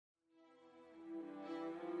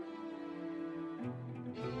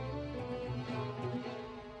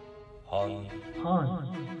هان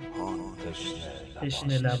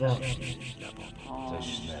تشنه لبان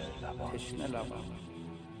تشنه لبان.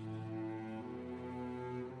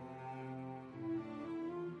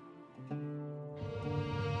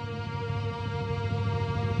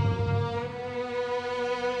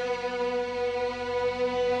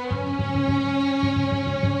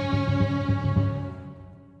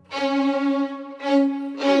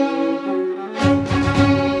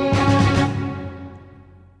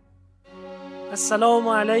 السلام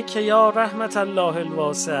علیک یا رحمت الله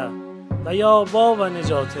الواسع و یا باب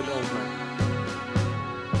نجات الامه.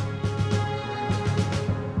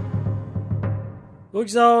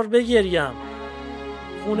 بگذار بگریم،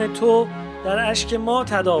 خون تو در اشک ما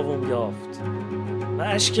تداوم یافت و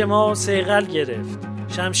اشک ما صیقل گرفت،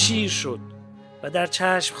 شمشیر شد و در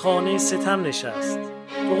چشم خانه ستم نشست.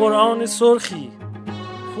 تو قرآن سرخی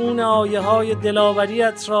خون آیه های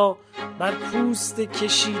دلاوریت را بر پوست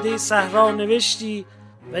کشیده صحرا نوشتی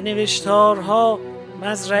و نوشتارها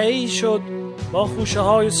مزرعه‌ای شد با خوشه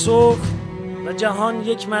های سرخ و جهان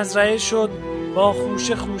یک مزرعه شد با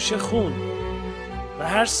خوشه خوشه خون و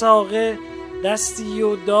هر ساقه دستی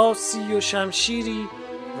و داسی و شمشیری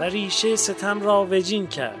و ریشه ستم را وجین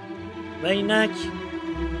کرد و اینک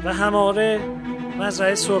و هماره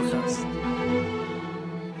مزرعه سرخ است.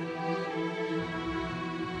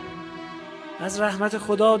 از رحمت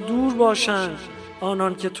خدا دور باشند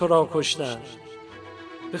آنان که تو را کشتند.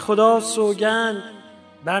 به خدا سوگند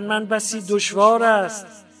بر من بسی دشوار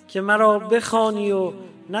است که مرا بخوانی و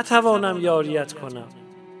نتوانم یاریت کنم،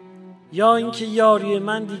 یا اینکه یاری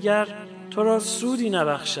من دیگر تو را سودی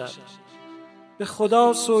نبخشد. به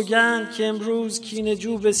خدا سوگند که امروز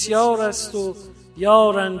کینه‌جو بسیار است و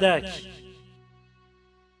یار اندک.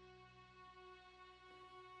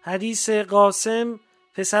 حدیث قاسم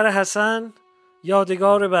پسر حسن،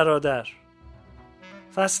 یادگار برادر.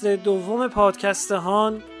 فصل دوم پادکست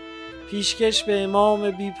هان، پیشکش به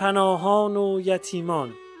امام بیپناهان و یتیمان.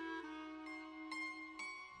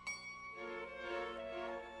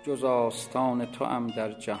 جز آستان تو ام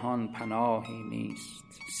در جهان پناهی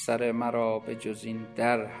نیست، سر مرا به جز این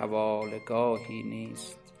در حوالگاهی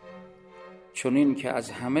نیست. چنین که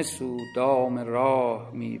از همه سو دام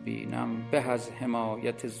راه میبینم، به از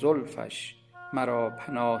حمایت زلفش مرا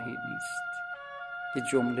پناهی نیست. یه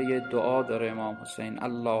جمله دعا داره امام حسین: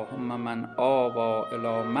 اللهم من آوا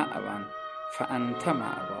الی مأوی فانت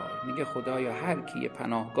مأوای. میگه خدایا هر کی یه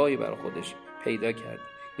پناهگاهی برای خودش پیدا کرد،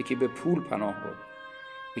 یکی به پول پناه برد،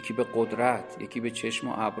 یکی به قدرت، یکی به چشم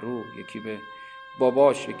و ابرو، یکی به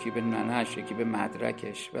باباش، یکی به ننش، یکی به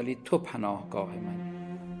مدرکش، ولی تو پناهگاه منی.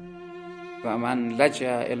 و من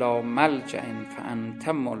لجأ الی ملجأ فانت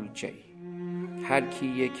ملجئی. هر کی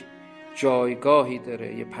یک جایگاهی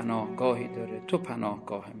داره، یه پناهگاهی داره، تو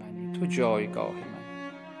پناهگاه منی، تو جایگاه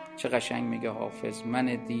منی. چه قشنگ میگه حافظ: من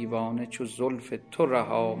دیوانه چو زلف تو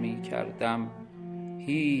رها می کردم،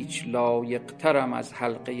 هیچ لایق‌ترم از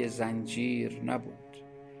حلقه زنجیر نبود.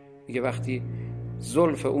 میگه وقتی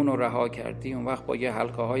زلف اونو رها کردی، اون وقت با یه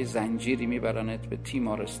حلقه های زنجیری میبرنت به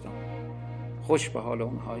تیمارستان. خوش به حال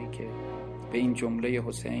اونهایی که به این جمله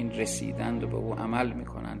حسین رسیدند و به او عمل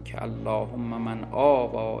میکنند که اللهم من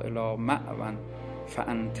آوا الی مأوی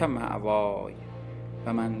فانت مأوای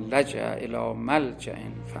و من لجأ الی ملجأ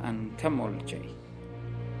فانت ملجئی.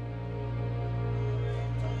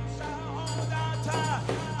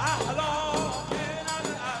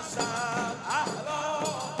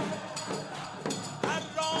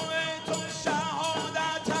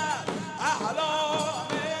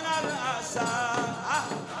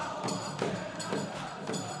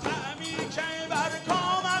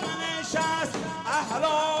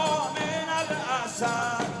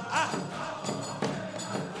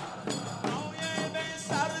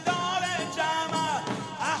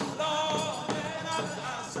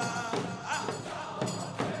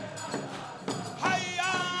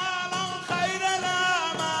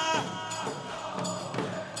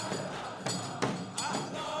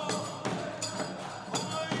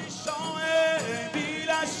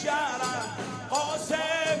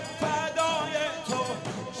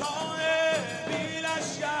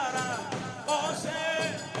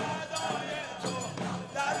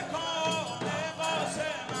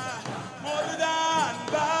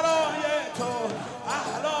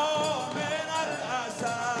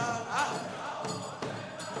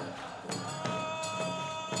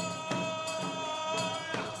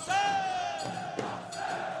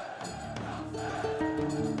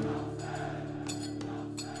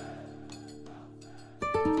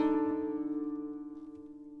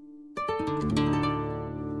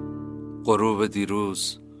 غروب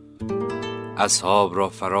دیروز اصحاب را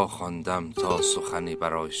فرا خواندم تا سخنی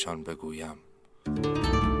برایشان بگویم.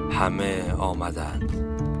 همه آمدند،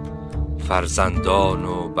 فرزندان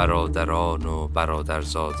و برادران و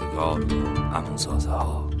برادرزادگان و عموزاده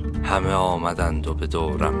ها. همه آمدند و به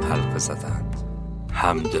دورم حلقه زدند.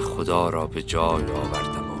 حمد خدا را به جای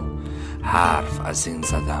آوردم و حرف از این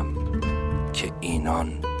زدم که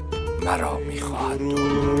اینان مرا میخواهد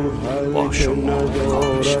با شما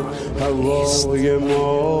کارشان نیست.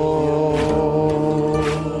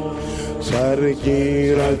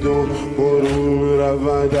 سرگیرد و برون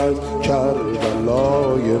رود از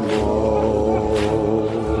کربلای ما.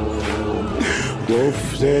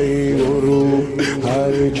 گفته این روح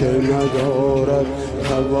هر که ندارد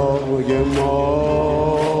هوای ما.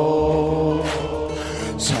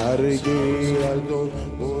 سرگیرد و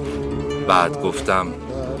بعد گفتم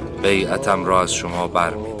بیعتم را از شما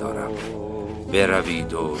بر می دارم،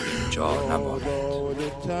 بروید و اینجا نمانید.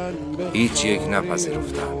 هیچ یک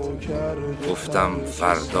نپذیرفتند. گفتم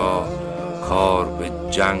فردا کار به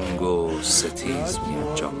جنگ و ستیز می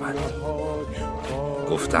انجامد.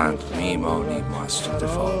 گفتند میمانیم و از تو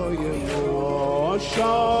دفاع میکنیم.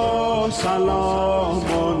 شاه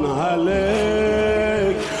سلام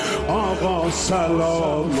علیک، آقا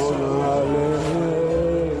سلام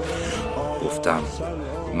علیک. گفتم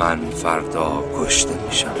من فردا کشته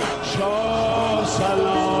می شدم. شاه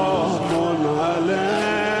سلام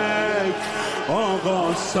علیک،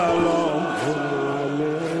 آقا سلام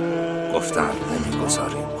علیک. گفتند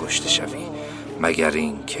نمیگذاریم کشته شوی مگر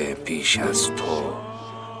این که پیش از تو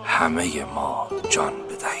همه ما جان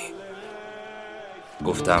بدهیم.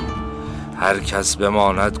 گفتم هر کس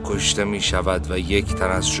بماند کشته می شود و یک تن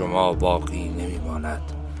از شما باقی نمی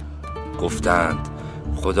ماند. گفتند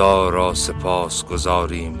خدا را سپاس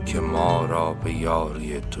گذاریم که ما را به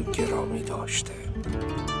یاری تو گرامی داشته.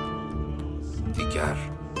 دیگر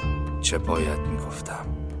چه باید می گفتم؟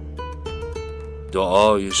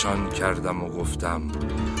 دعایشان کردم و گفتم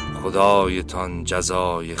خدایتان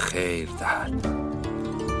جزای خیر دهد.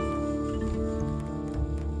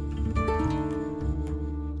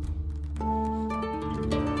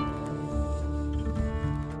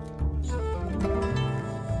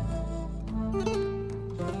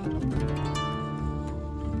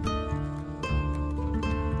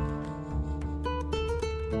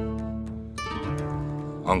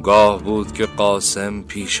 آنگاه بود که قاسم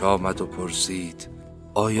پیش آمد و پرسید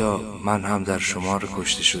آیا من هم در شمار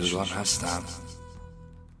کشته شدگان هستم؟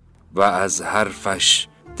 و از حرفش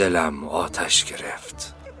دلم آتش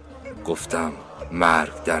گرفت. گفتم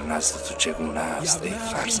مرگ در نزد تو چگونه است ای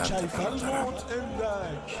فرزند برادرم؟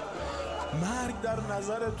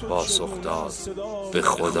 پاسخ داد به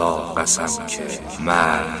خدا قسم که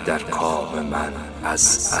مرگ در کام من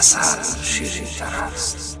از عسل شیرین‌تر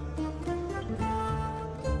است.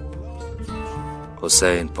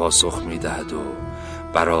 حسین پاسخ می‌دهد و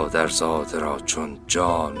برادرزاده را چون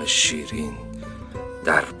جان شیرین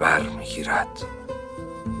در بر می‌گیرد،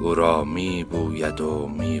 او را می‌بوید و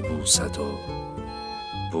می‌بوسد و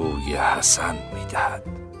بوی حسن می‌دهد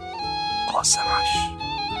قاسمش.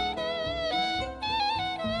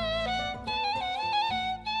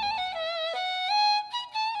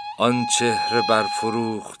 آن چهره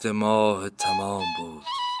برفروخت ماه تمام بود،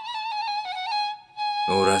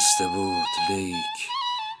 نورسته بود لیک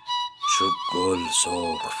چو گل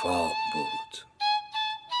سرخ فام بود.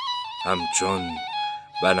 همچون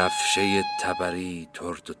بنفشه تبری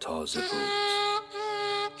ترد و تازه بود،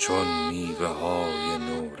 چون میوه های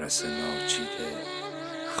نورس ناچیده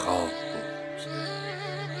خواب بود.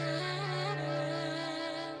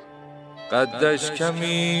 قدش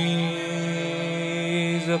کمی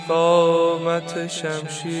ز قامت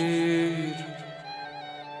شمشیر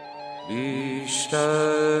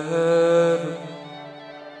بیشتر،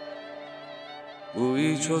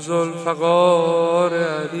 گویی چو ذوالفقار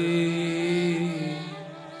علی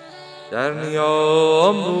در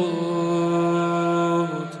نیام بود.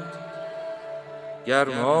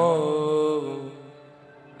 گرما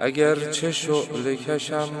اگر چه شعله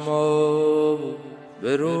کشم ما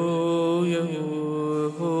به روی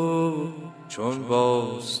او، چون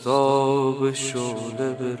بازتاب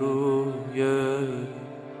شعله به روی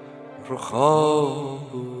رخام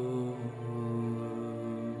بود.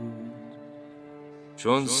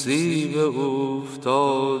 چون سیب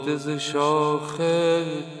افتاده ز شاخه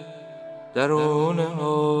درون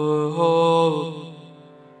آب،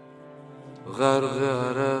 غرق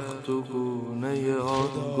عرق تو گونه آن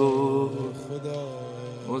گل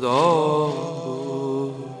مدام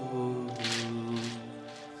بود.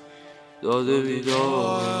 داده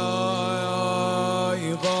بیدار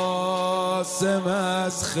قاسم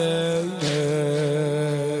از خیمه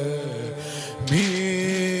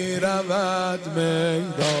رود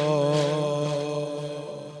میدان.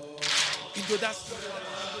 این دو دست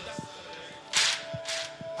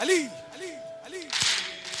علی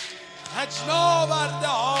هجنا برده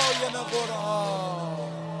آین قرآن.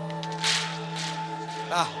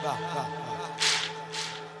 به به به.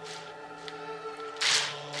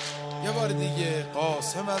 یه بار دیگه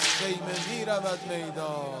قاسم از خیمه می رود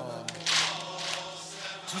میدان.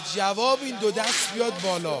 تو جواب این دو دست بیاد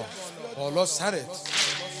بالا سرت.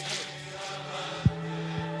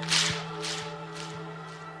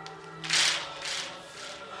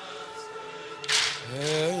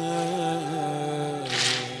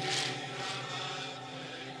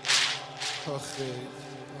 آخه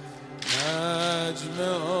نجم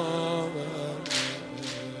آمد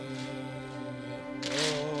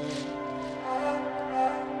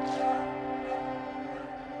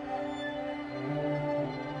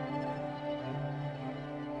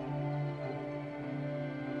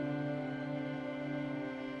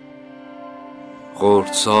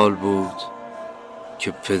خردسال بود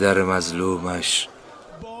که پدر مظلومش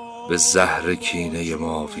به زهر کینه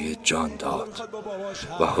ماوی جان داد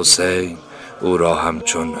و حسین او را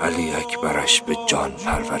همچون علی اکبرش به جان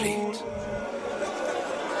پرورید.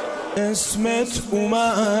 اسمت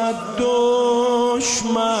اومد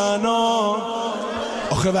دشمنا.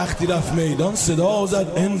 آخه وقتی رفت میدان صدا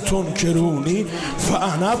زد انتون کرونی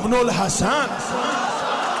فانا ابن الحسن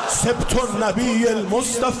سبت النبی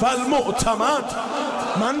المصطفى المعتمد.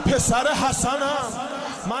 من پسر حسنم،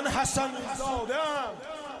 من حسن زاده‌ام.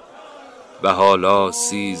 و حالا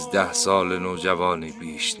 13 سال نوجوانی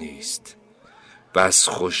بیش نیست، بس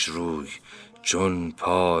خوش روی چون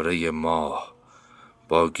پاره ماه،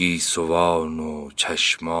 با گیسوان و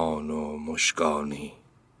چشمان و مشکانی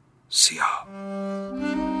سیاه.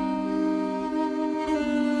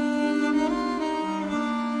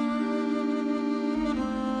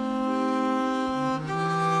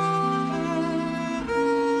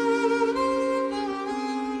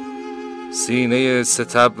 سینه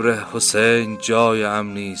ستبر حسین جای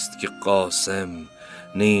امنی است که قاسم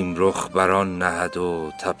نیم رخ بران نهد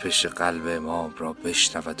و تپش قلب امام را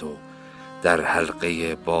بشنود و در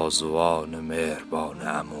حلقه بازوان مهربان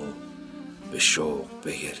عمو به شوق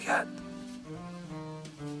بگرید.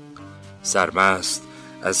 سرمست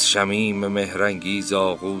از شمیم مهرانگیز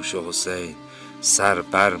آغوش حسین سر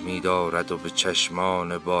بر می دارد و به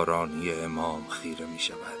چشمان بارانی امام خیره می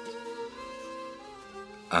شود.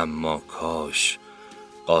 اما کاش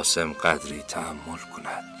قاسم قدری تأمل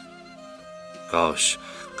کند، کاش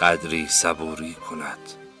قدری صبوری کند.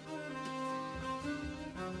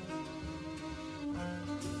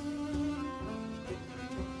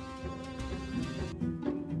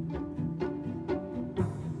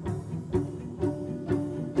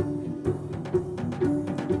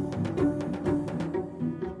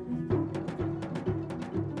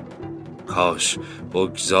 کاش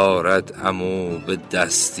بگذارد عمو به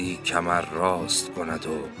دستی کمر راست کند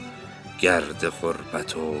و گرد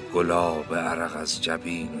غربت و گلاب عرق از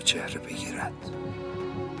جبین و چهره بگیرد.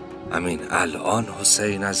 همین الان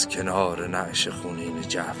حسین از کنار نعش خونین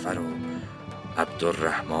جعفر و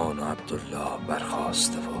عبدالرحمن و عبدالله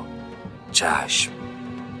برخاسته و چشم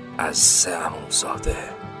از 3 عموزاده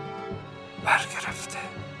برگرفته.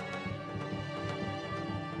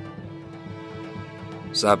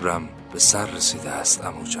 صبرم به سر رسیده است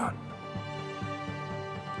عمو جان،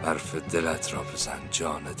 حرف دلت را بزن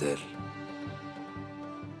جان دل.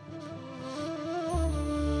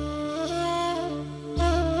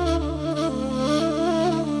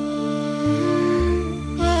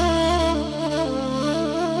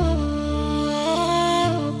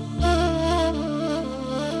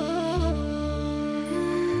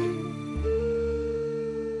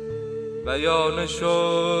 بیان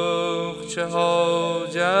شوق چه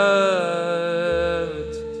حاجت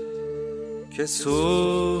که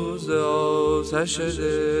سوز آتش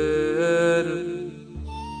دل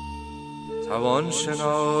توان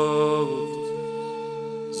شناخت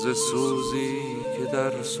ز سوزی که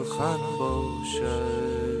در سخن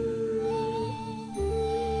باشد.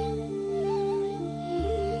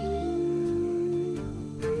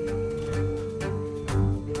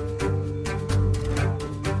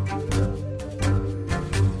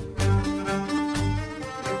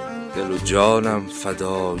 دل و جانم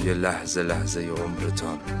فدای لحظه لحظه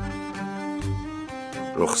عمرتان،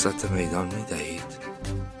 رخصت میدان می دهید؟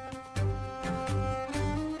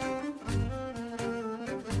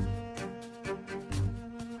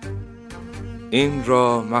 این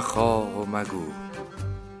را مخواه و مگو،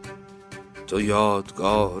 تو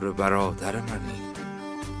یادگار برادر منی،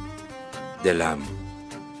 دلم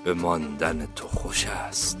به ماندن تو خوش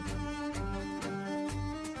است.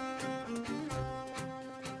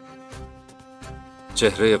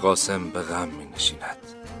 چهره قاسم به غم می نشیند.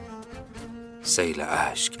 سیل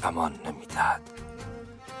اشک امان نمی دهد.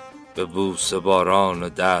 به بوس باران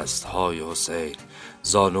دست های حسین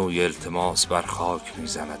زانوی التماس بر خاک می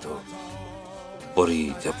زند و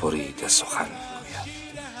بریده بریده سخن می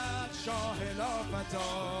گوید.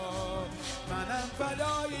 منم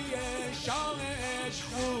فدای شاه عشق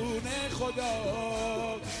خدا،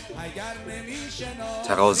 اگر نمیشناسی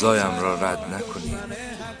تقاضایم را رد نکنید،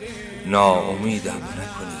 ناامیدم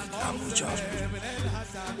نکنید عمو جان.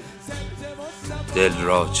 دل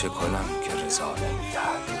را چه کنم که رضا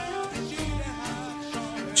نمیدهد؟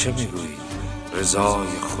 چه میگویید؟ رضای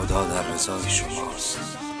خدا در رضای شماست.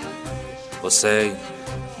 حسین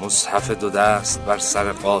مصحف دو دست بر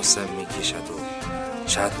سر قاسم میکشد و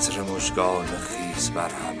چتر مژگان خیس بر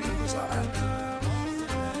هم می‌گذارد.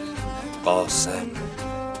 قاسم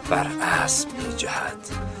بر اسب می‌جهد،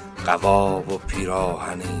 قبا و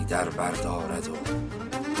پیراهنی در بردارد و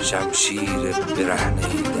شمشیر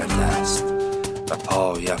برهنه‌ای در دست و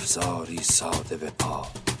پای افزاری ساده به پا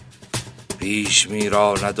پیش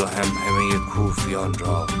می‌راند و همهمه کوفیان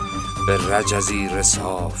را به رجزی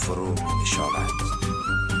رسا فرو می‌نشاند.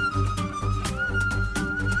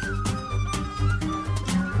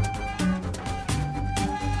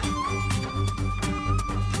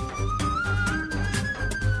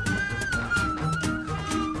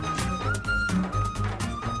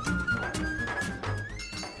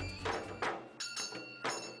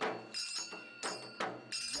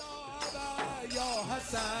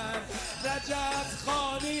 رجب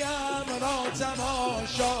خانیم را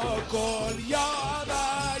تماشا کن یا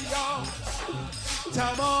ابا،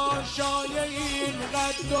 تماشای این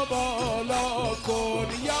قد و بالا کن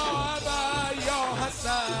یا ابا یا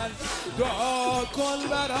حسن، دعا کن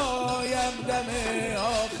برایم دم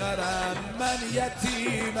آخرم، من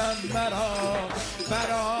یتیمم مرا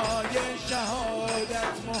برای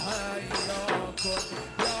شهادت مهیا کن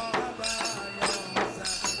یا ابا یا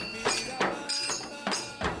حسن.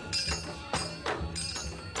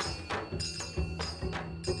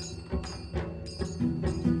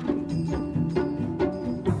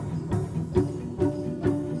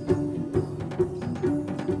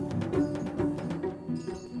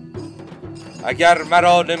 اگر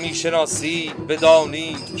مرا نمیشناسید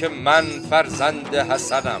بدانید که من فرزند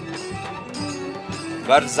حسنم،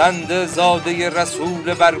 فرزند زاده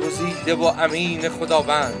رسول برگزیده و امین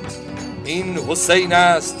خداوند. این حسین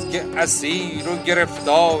است که اسیر و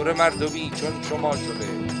گرفتار مردمی چون شما شده،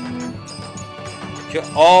 که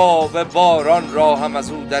آب باران را هم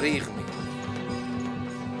از او دریغ می.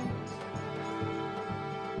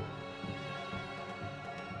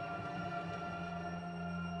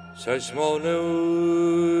 چشمان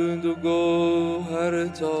اون دو گوهر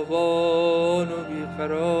تابان و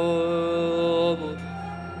بیقرار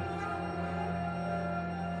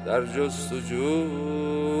در جستجوی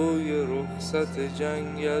رخصت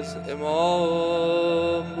جنگ از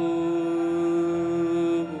امام بود.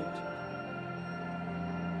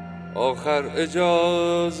 آخر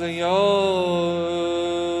اجازه یافت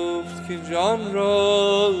که جان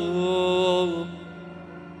را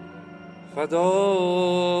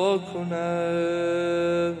فدا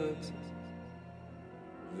کند،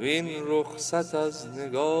 وین رخصت از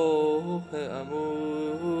نگاه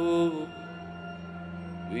عمو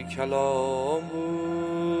بی کلام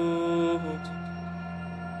بود.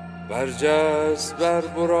 برجست بر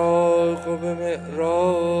براق و به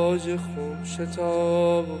معراج خون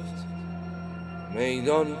شتافت،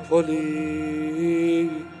 میدان پلی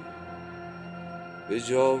به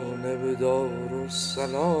جانب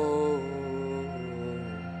دارالسلام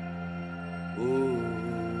بود.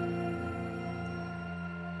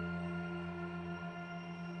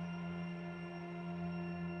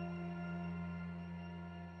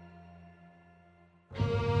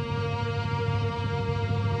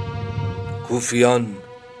 کوفیان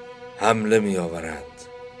حمله می آورند.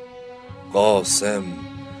 قاسم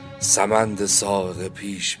سمند ساق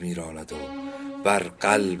پیش می راند و بر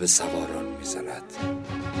قلب سواران می زند.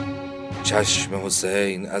 چشم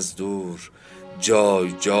حسین از دور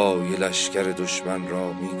جای جای لشکر دشمن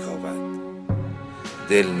را می کاود.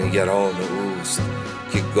 دل نگران اوست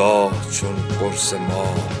که گاه چون قرص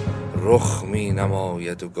ماه رخ می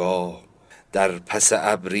نماید و گاه در پس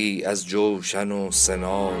ابری از جوشن و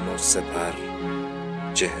سنان و سپر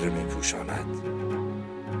چهره می پوشاند.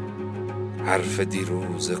 حرف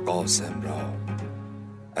دیروز قاسم را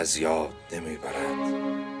از یاد نمی برد.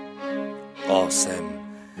 قاسم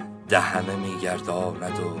دهنه می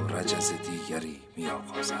گرداند و رجز دیگری می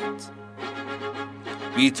آغازد.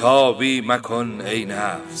 بیتابی مکن ای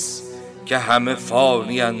نفس که همه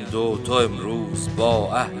فانی اند و تو امروز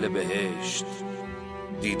با اهل بهشت.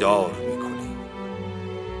 دیدار میکنی.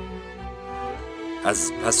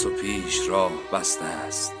 از پس و پیش راه بسته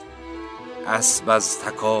است، اسب از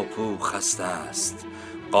تکاپو خسته است.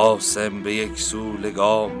 قاسم به یک سو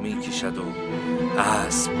لگام میکشد و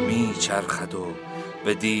اسب میچرخد و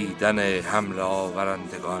به دیدن حمله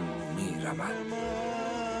آورندگان میرمد.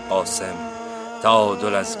 قاسم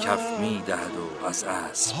تعادل از کف میدهد و از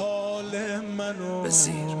اسب به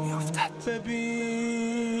زیر میافتد.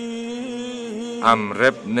 عمرو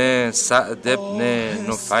ابن سعد ابن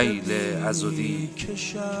نفیل عضدی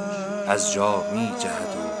از جا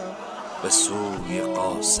میجهد و به سوی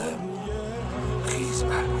قاسم خیز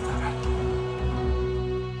برمی‌دارد.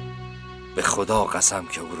 به خدا قسم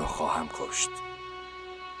که او را خواهم کشت.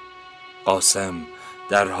 قاسم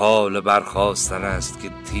در حال برخاستن است که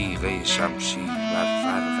تیغه شمشیر بر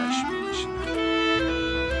فرقش می‌نشیند.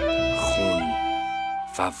 خون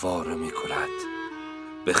فواره می‌کند،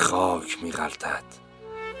 به خاک می‌غلطد،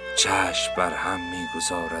 چشم بر هم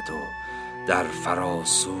می‌گذارد و در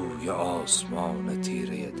فراسوی آسمان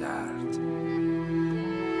تیره درد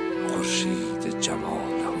خورشید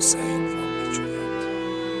جمال حسین را می‌جوید.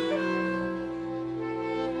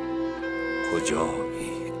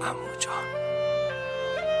 کجایی عمو جان؟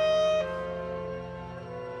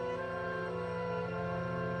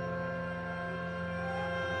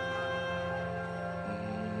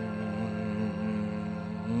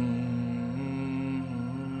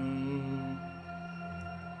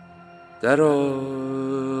 درآ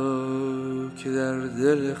که در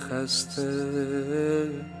دل خسته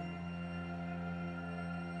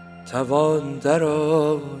توان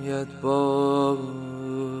درآید باز.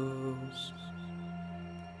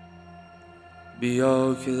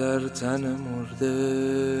 بیا که در تن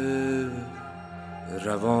مرده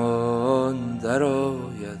روان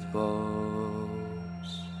درآید باز.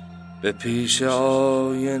 به پیش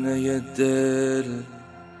آینه دل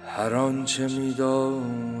هر آنچه می‌دارم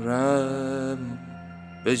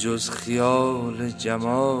به جز خیال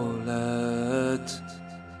جمالت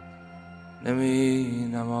نمی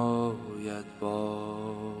نماید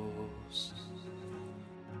باز.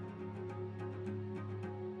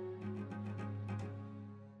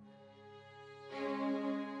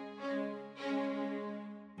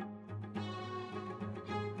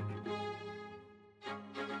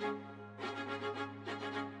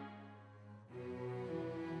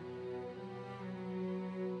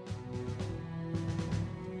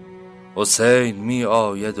 حسین می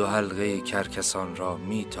آید و حلقه کرکسان را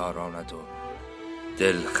می تاراند و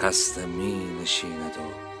دل خسته می نشیند و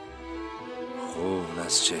خون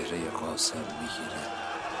از چهره قاسم می گیرد.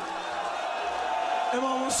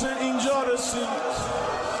 امام حسین اینجا رسید.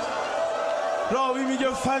 راوی میگه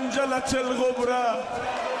فنجلت الغبره،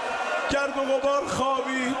 گرد و غبار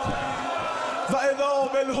خوابید و اذا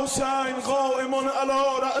بالحسین قائم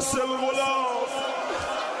علی رأس الغلام.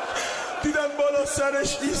 دیدن بالا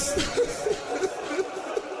سرش ایست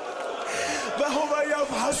و هو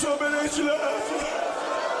یفحص برجله.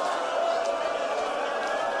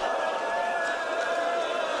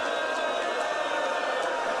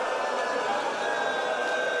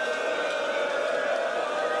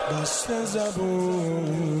 بسته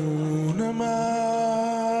زبون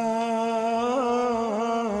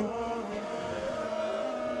من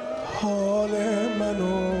حال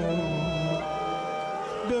منو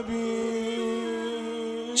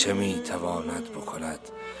ببین. چه میتواند بکند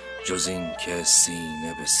جز این که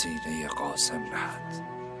سینه به سینه قاسم نهد،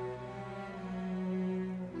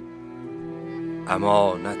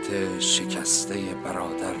 امانت شکسته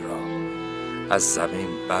برادر را از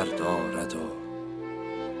زمین بردارد و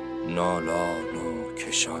نالان و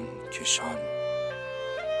کشان کشان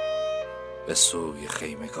به سوی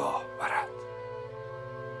خیمگاه برد.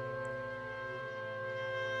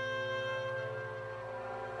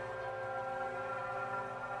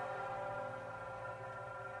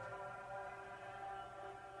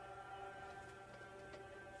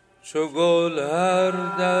 چو گل هر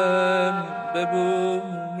دم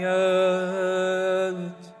ببوید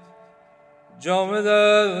جامه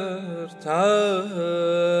در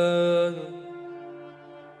تن،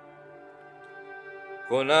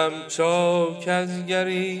 کنم چاک از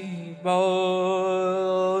گریبان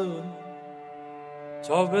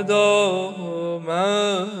تا به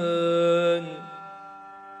دامن.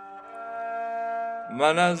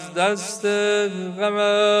 من از دست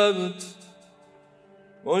غمت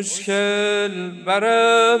مشکل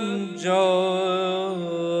برم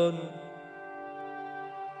جان،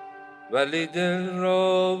 ولی دل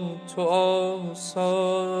را تو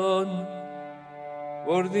آسان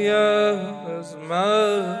بردی از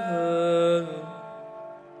من،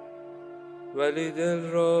 ولی دل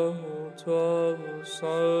را تو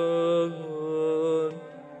آسان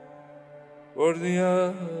بردی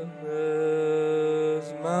از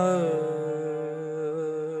من.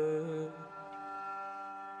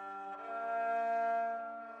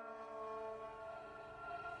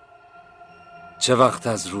 چه وقت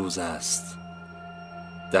از روز است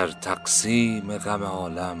در تقسیم غم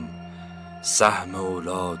عالم، سهم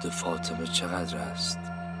اولاد فاطمه چقدر است؟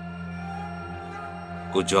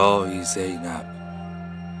 کجایی زینب؟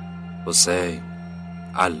 حسین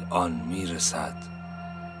الان میرسد.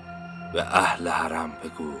 به اهل حرم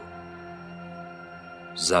بگو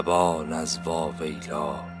زبان از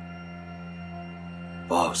واویلا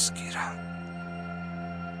بازگیرند.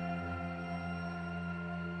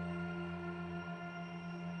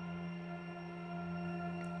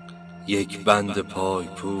 یک بند پای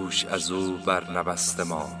پوش از او برنبسته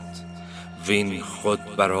ماند، وین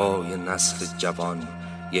خود برای نسل جوان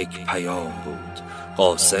یک پیام بود.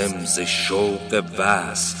 قاسم ز شوق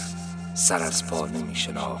وصل سر از پا نمی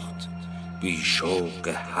شناخت، بی شوق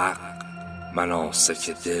حق مناسک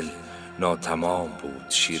دل ناتمام بود.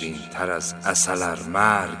 شیرین تر از عسل ار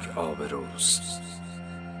مرگ آبروست،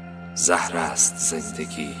 زهر است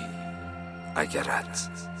زندگی اگرت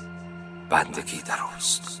بندگی در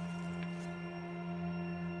اوست.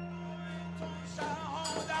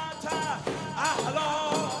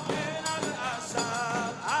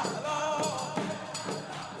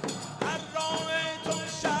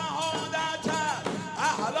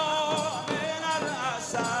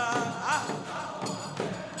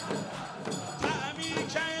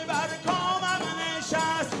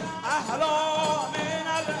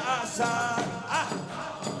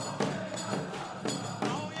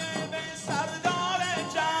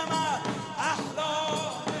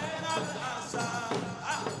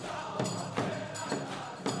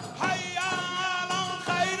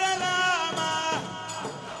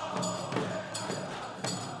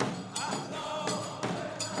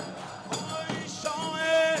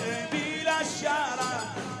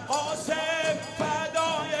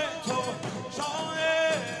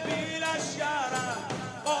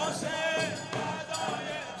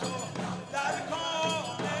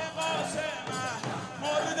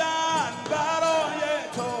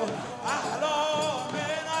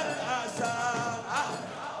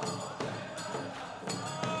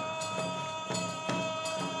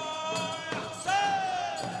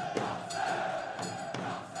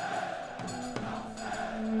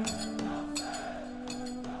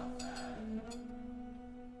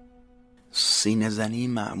 سینه زنی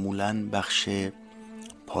معمولاً بخش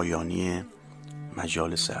پایانی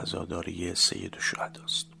مجالس عزاداری سید الشهدا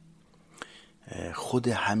است. خود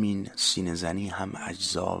همین سینه زنی هم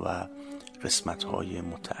اجزا و قسمت‌های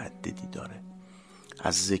متعددی داره،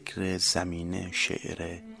 از ذکر زمینه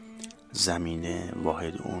شعر، زمینه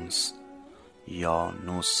واحد انس یا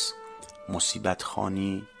نس، مصیبت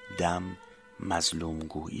خوانی، دم،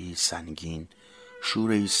 مظلومگویی، سنگین،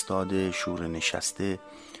 شور ایستاده، شور نشسته،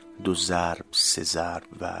 2 ضرب، 3 ضرب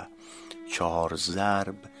و 4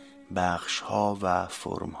 ضرب بخش‌ها و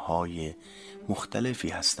فرم‌های مختلفی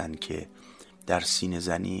هستند که در سینه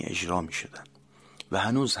زنی اجرا می شدن و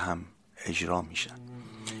هنوز هم اجرا می شدن.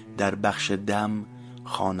 در بخش دم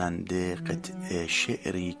خواننده قطعه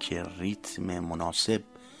شعری که ریتم مناسب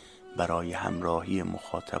برای همراهی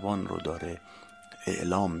مخاطبان رو داره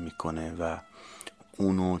اعلام میکنه و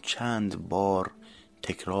اونو چند بار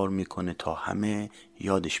تکرار میکنه تا همه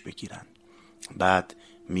یادش بگیرن. بعد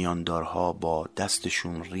میاندارها با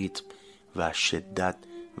دستشون ریتم و شدت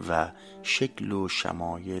و شکل و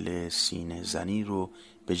شمایل سینه زنی رو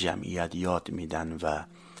به جمعیت یاد میدن و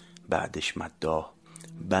بعدش مداح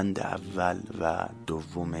بند اول و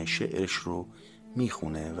دوم شعرش رو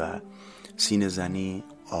میخونه و سینه زنی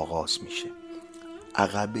آغاز میشه.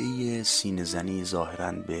 عقبه سینه زنی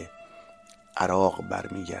ظاهراً به عراق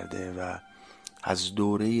برمیگرده و از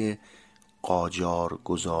دوره قاجار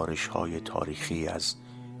گزارش های تاریخی از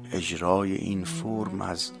اجرای این فرم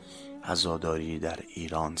از عزاداری در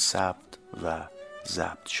ایران ثبت و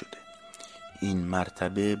ضبط شده. این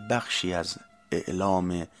مرتبه بخشی از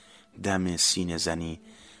اعلام دم سینه زنی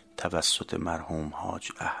توسط مرحوم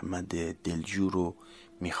حاج احمد دلجو رو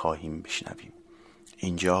میخواهیم بشنویم.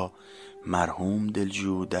 اینجا مرحوم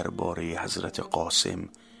دلجو درباره حضرت قاسم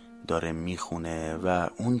داره میخونه و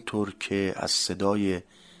اونطور که از صدای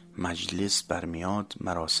مجلس برمیاد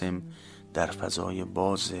مراسم در فضای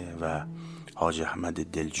بازه و حاج احمد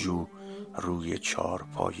دلجو روی 4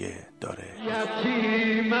 پایه داره.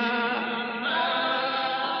 یتیمم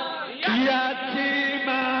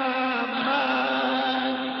یتیمم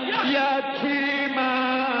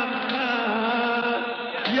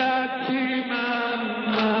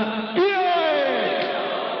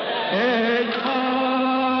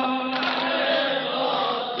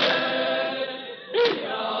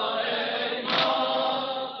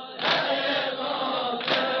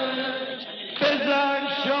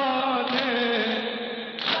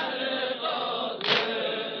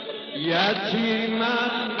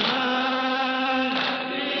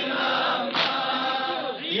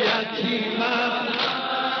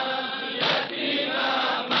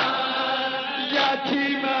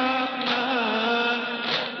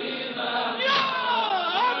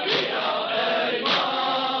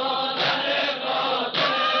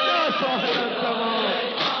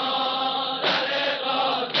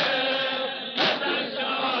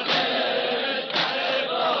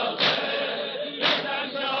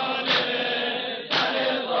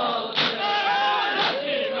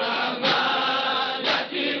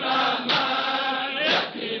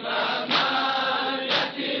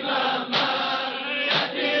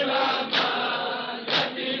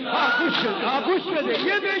گوش بده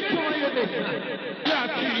یه بیت شما یه بیت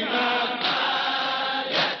یتیمم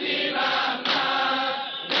یتیمم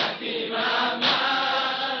یتیمم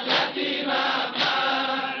یتیمم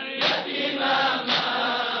یتیمم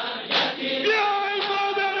یتیمم بیا ای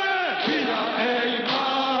مادره بیا ای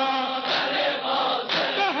مادر قاسم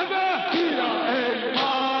به به بیا ای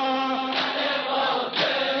مادر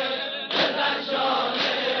قاسم بزن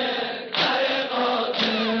شانه در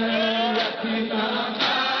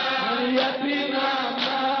قاسم یتیمم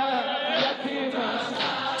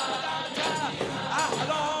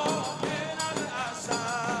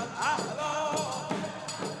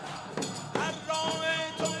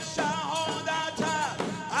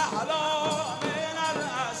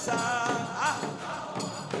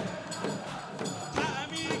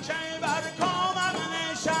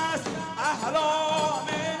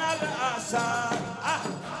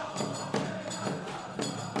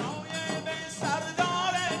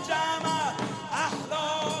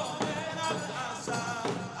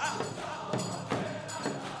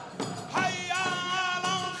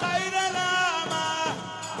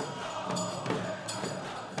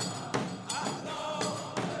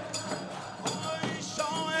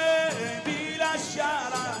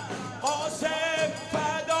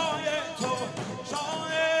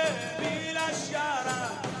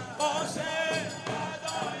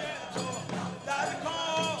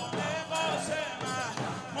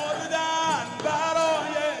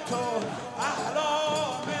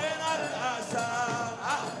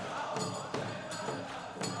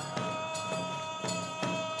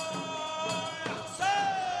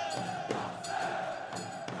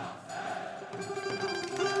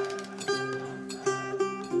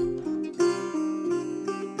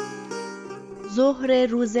ظهر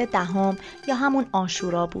روز 10 یا همون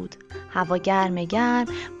عاشورا بود. هوا گرم،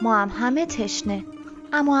 ما هم همه تشنه.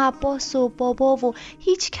 اما عباس و بابا و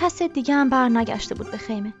هیچ کس دیگه هم برنگشته بود به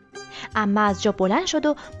خیمه. اما از جا بلند شد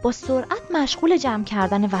و با سرعت مشغول جمع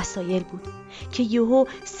کردن وسایل بود که یهو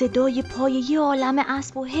صدای پای یه عالم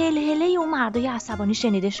اسب و هلهله اون مردای عصبانی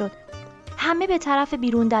شنیده شد. همه به طرف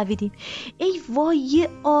بیرون دویدیم. ای وای، یه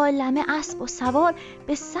عالم اسب و سوار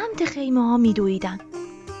به سمت خیمه ها میدویدن.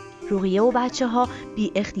 رقیه و بچه ها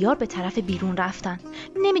بی اختیار به طرف بیرون رفتن.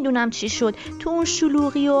 نمیدونم چی شد، تو اون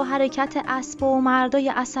شلوغی و حرکت اسب و مردای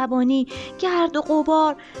عصبانی، گرد و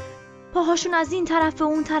غبار، پاهاشون از این طرف و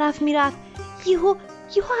اون طرف میرفت. یهو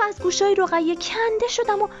از گوشای رقیه کنده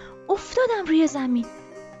شدم و افتادم روی زمین.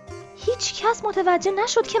 هیچ کس متوجه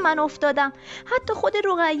نشد که من افتادم، حتی خود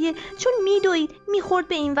رقیه، چون میدوید میخورد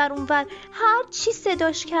به این ور اون ور. هر چی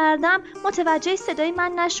صداش کردم متوجه صدای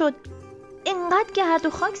من نشد. اینقدر گرد و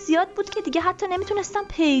خاک زیاد بود که دیگه حتی نمیتونستم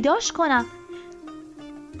پیداش کنم.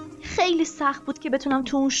 خیلی سخت بود که بتونم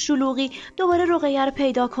تو اون شلوغی دوباره رقیه رو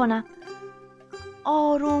پیدا کنم.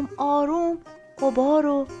 آروم آروم غبار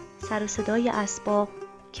و سر و صدای اسباب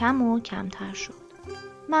کم و کمتر شد.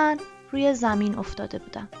 من روی زمین افتاده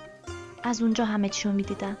بودم. از اونجا همه چی رو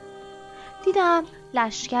دیدم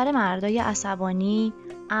لشکر مردای عصبانی،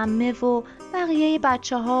 عمه و بقیه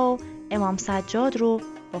بچه ها و امام سجاد رو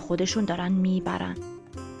با خودشون دارن میبرن.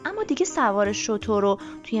 اما دیگه سوار شتر رو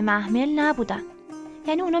توی محمل نبودن.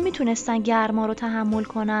 یعنی اونا میتونستن گرما رو تحمل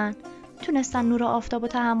کنن، میتونستن نور آفتاب رو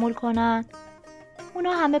تحمل کنن.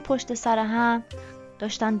 اونا همه پشت سر هم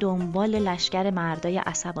داشتن دنبال لشکر مردای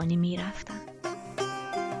عصبانی میرفتن.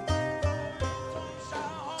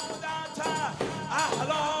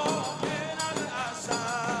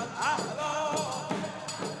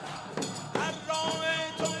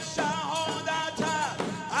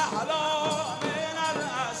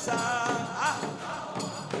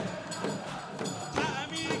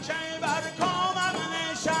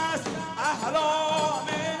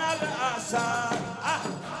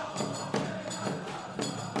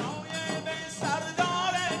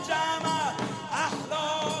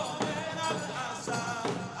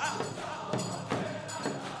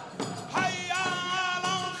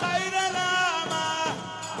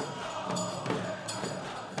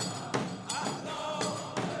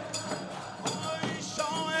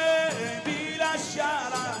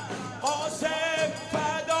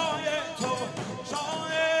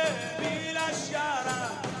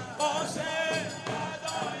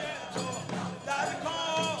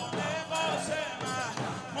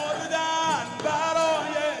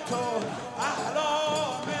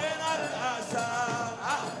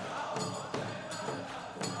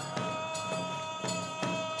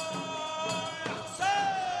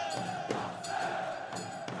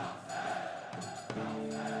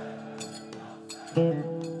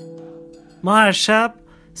 ما هر شب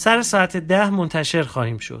سر ساعت 10 منتشر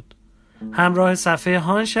خواهیم شد. همراه صفحه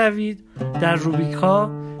هان شوید در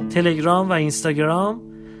روبیکا، تلگرام و اینستاگرام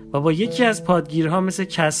و با یکی از پادگیرها مثل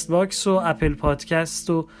کست باکس و اپل پادکست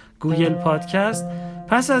و گوگل پادکست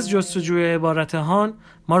پس از جستجوی عبارت هان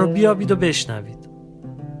ما رو بیابید و بشنوید.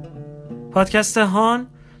 پادکست هان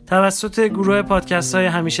توسط گروه پادکست های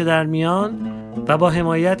همیشه در میان و با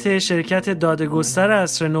حمایت شرکت دادگستر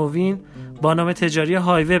عصر نوین با نام تجاری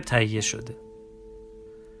های وب تهیه شده.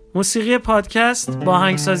 موسیقی پادکست با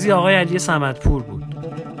آهنگسازی آقای علی صمدپور بود.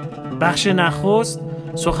 بخش نخست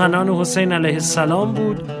سخنان حسین علیه السلام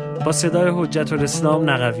بود با صدای حجت الاسلام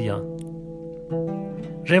نقویان.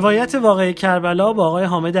 روایت واقعه کربلا با آقای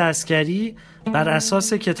حامد عسکری بر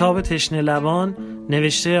اساس کتاب تشنه لبان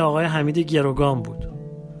نوشته آقای حمید گروگان بود.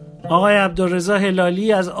 آقای عبدالرضا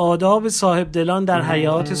هلالی از آداب صاحب دلان در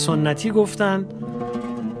حیات سنتی گفتند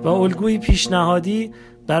و الگوی پیشنهادی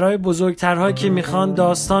برای بزرگترهایی که میخوان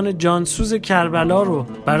داستان جانسوز کربلا رو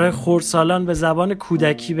برای خردسالان به زبان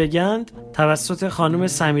کودکی بگند توسط خانم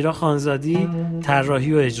سمیرا خانزادی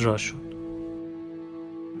طراحی و اجرا شد.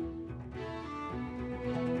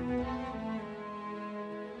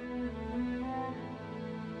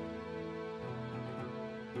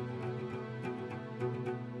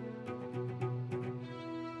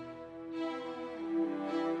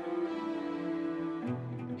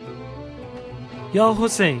 یا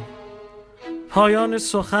حسین، پایان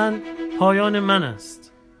سخن پایان من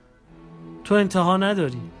است. تو انتها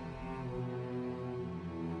نداری.